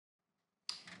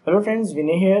Hello friends,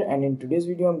 Vinay here, and in today's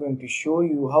video I'm going to show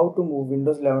you how to move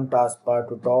Windows 11 taskbar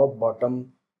to top,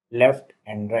 bottom, left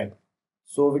and right.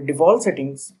 So with default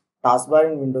settings,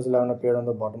 taskbar in Windows 11 appear on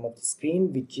the bottom of the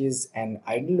screen, which is an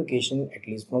ideal location, at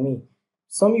least for me.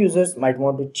 Some users might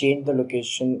want to change the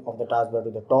location of the taskbar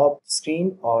to the top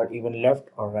screen or even left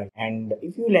or right. And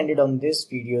if you landed on this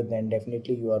video, then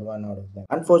definitely you are one out of them.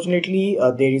 Unfortunately,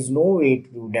 there is no way to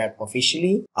do that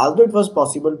officially. Although it was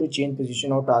possible to change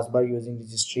position of taskbar using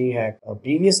registry hack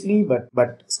previously,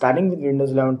 but starting with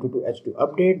Windows 11 22H2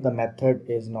 update, the method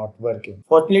is not working.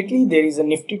 Fortunately, there is a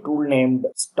nifty tool named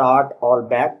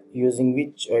StartAllBack using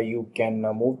which you can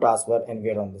move taskbar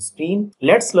anywhere on the screen.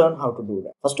 Let's learn how to do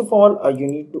that. First of all, you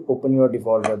need to open your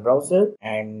default web browser,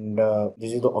 and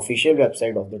this is the official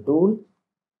website of the tool.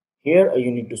 Here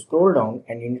you need to scroll down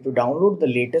and you need to download the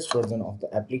latest version of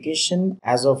the application.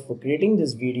 As of creating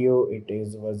this video, it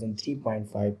is version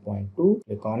 3.5.2.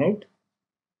 Click on it.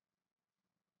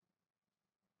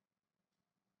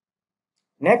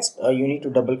 Next, you need to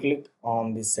double click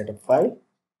on this setup file.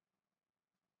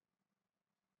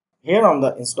 Here on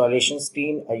the installation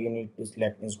screen, you need to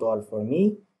select install for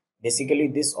me. Basically,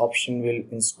 this option will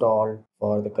install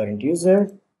for the current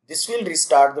user. This will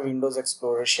restart the Windows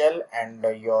Explorer shell and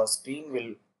your screen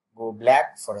will go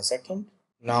black for a second.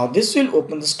 Now this will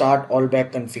open the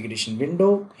StartAllBack configuration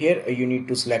window. Here you need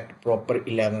to select proper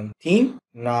 11 theme.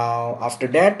 Now after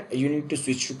that you need to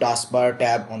switch to taskbar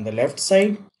tab on the left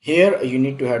side. Here you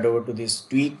need to head over to this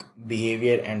tweak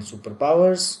behavior and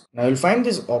superpowers. Now you'll find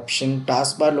this option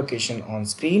taskbar location on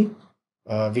screen.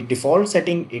 With default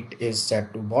setting it is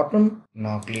set to bottom.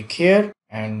 Now click here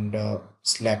and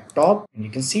select top, and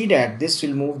you can see that this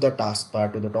will move the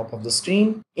taskbar to the top of the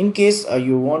screen. In case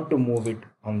you want to move it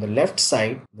on the left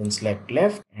side, then select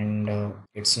left, and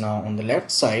it's now on the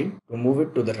left side. To move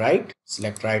it to the right,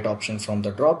 select right option from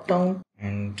the drop down,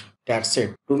 and that's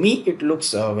it. To me it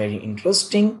looks very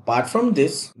interesting. Apart from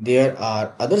this, there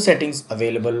are other settings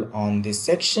available on this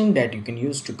section that you can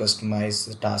use to customize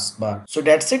the taskbar. So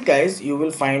that's it guys. You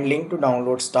will find link to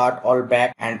download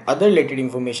StartAllBack and other related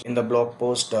information in the blog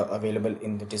post available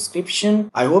in the description.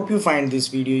 I hope you find this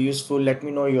video useful. Let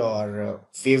me know your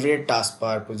favorite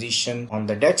taskbar position on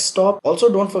the desktop.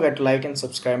 Also don't forget to like and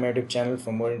subscribe my YouTube channel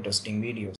for more interesting videos.